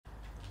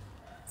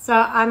So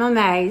I'm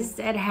amazed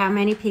at how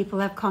many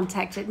people have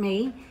contacted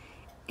me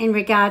in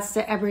regards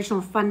to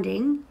Aboriginal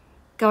funding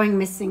going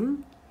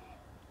missing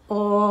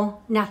or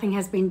nothing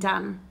has been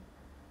done.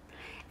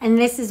 And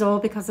this is all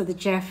because of the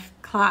Geoff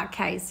Clarke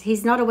case.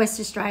 He's not a West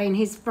Australian,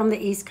 he's from the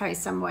East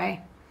Coast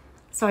somewhere.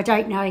 So I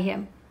don't know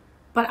him.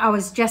 But I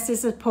was just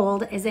as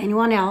appalled as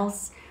anyone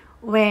else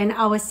when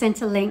I was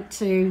sent a link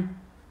to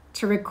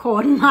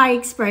record my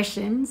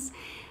expressions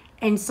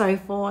and so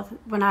forth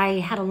when I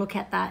had a look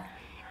at that.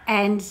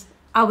 And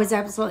I was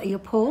absolutely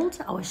appalled,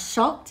 I was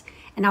shocked,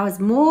 and I was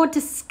more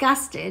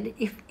disgusted,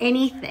 if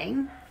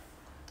anything,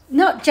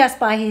 not just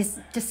by his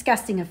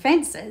disgusting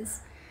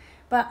offences,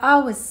 but I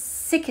was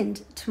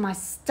sickened to my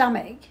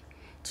stomach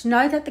to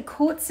know that the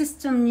court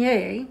system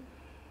knew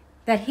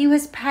that he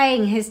was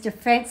paying his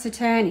defence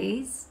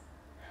attorneys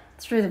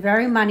through the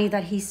very money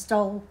that he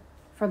stole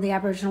from the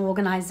Aboriginal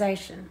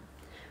organisation,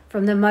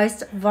 from the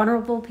most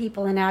vulnerable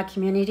people in our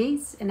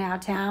communities, in our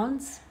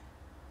towns,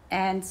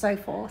 and so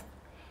forth.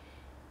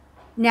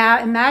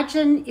 Now,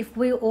 imagine if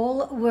we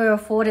all were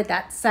afforded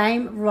that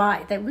same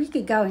right, that we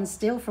could go and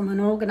steal from an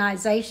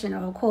organisation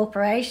or a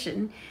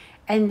corporation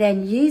and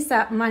then use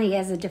that money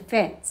as a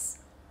defence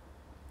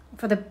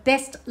for the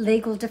best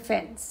legal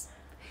defence.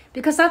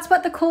 Because that's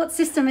what the court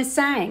system is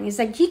saying, is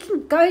that you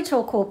can go to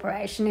a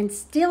corporation and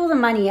steal the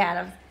money out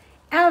of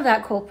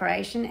that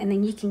corporation, and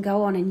then you can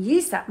go on and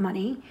use that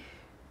money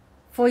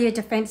for your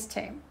defence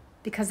team,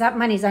 because that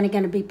money is only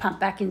going to be pumped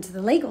back into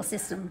the legal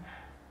system.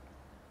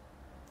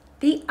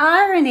 The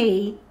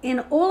irony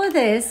in all of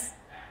this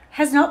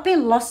has not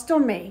been lost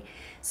on me.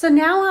 So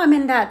now I'm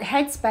in that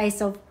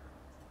headspace of,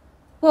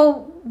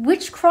 well,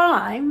 which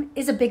crime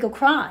is a bigger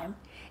crime?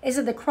 Is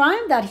it the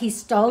crime that he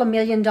stole $1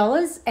 million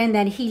and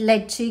then he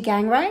led 2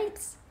 gang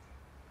rapes?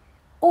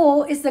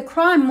 Or is the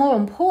crime more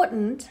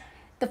important,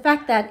 the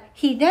fact that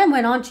he then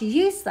went on to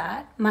use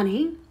that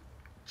money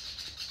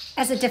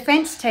as a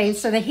defence team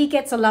so that he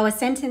gets a lower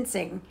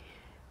sentencing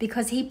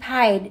because he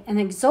paid an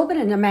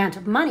exorbitant amount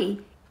of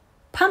money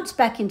pumped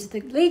back into the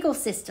legal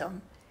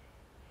system?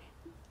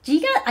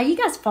 Are you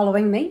guys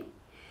following me?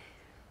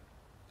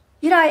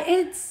 You know,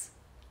 it's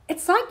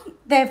like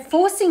they're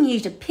forcing you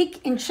to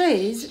pick and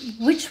choose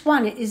which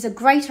one is a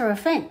greater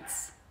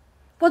offence.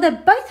 Well,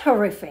 they're both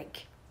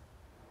horrific.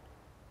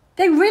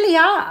 They really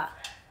are.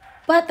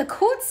 But the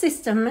court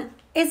system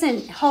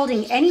isn't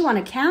holding anyone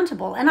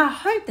accountable. And I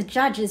hope the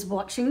judge is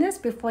watching this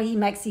before he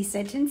makes his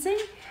sentencing.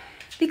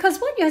 Because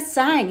what you're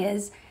saying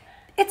is,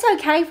 it's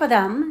okay for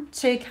them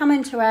to come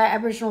into our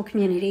Aboriginal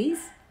communities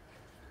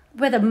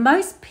where the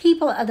most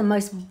people are the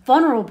most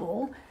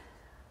vulnerable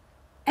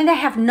and they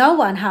have no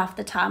one half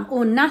the time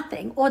or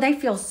nothing, or they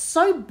feel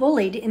so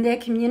bullied in their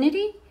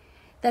community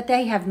that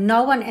they have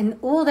no one and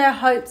all their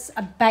hopes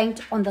are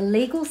banked on the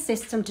legal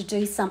system to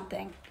do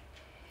something.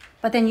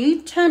 But then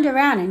you've turned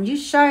around and you've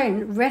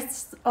shown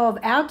rest of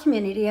our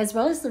community as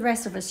well as the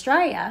rest of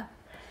Australia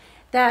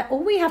that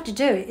all we have to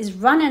do is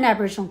run an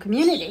Aboriginal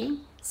community,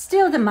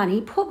 steal the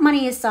money, put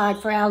money aside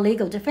for our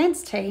legal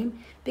defence team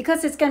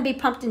because it's going to be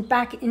pumped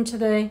back into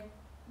the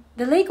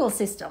legal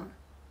system.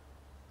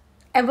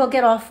 And we'll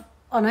get off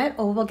on it,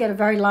 or we'll get a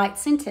very light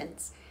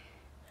sentence.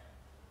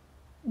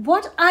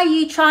 What are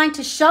you trying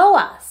to show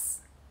us?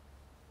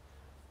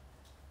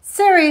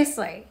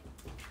 Seriously.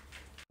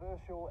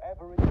 Controversial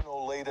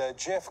Aboriginal leader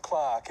Geoff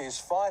Clarke is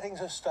fighting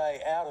to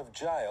stay out of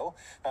jail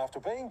after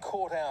being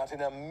caught out in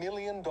 $1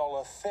 million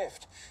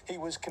theft. He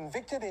was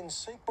convicted in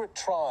secret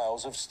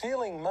trials of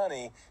stealing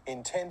money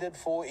intended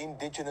for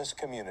Indigenous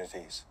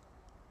communities.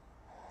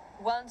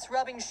 Once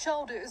rubbing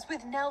shoulders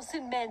with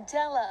Nelson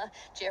Mandela,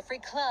 Geoff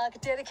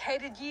Clarke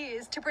dedicated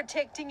years to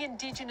protecting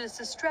Indigenous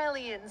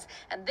Australians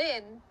and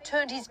then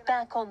turned his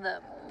back on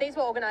them. These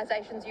were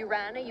organisations you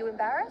ran. Are you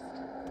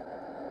embarrassed?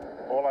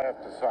 All I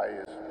have to say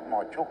is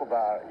my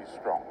chukabara is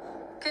strong.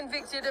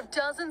 Convicted of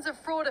dozens of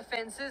fraud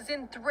offences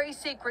in 3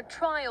 secret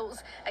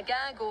trials, a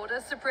gag order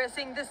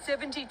suppressing the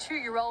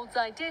 72-year-old's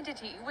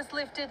identity was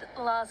lifted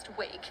last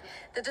week.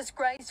 The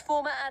disgraced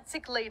former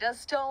ATSIC leader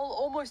stole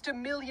almost $1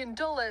 million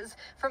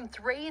from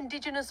 3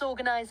 Indigenous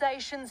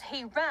organisations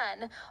he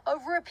ran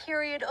over a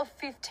period of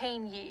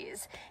 15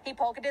 years. He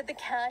pocketed the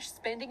cash,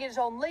 spending it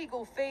on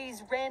legal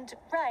fees, rent,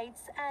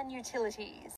 rates and utilities.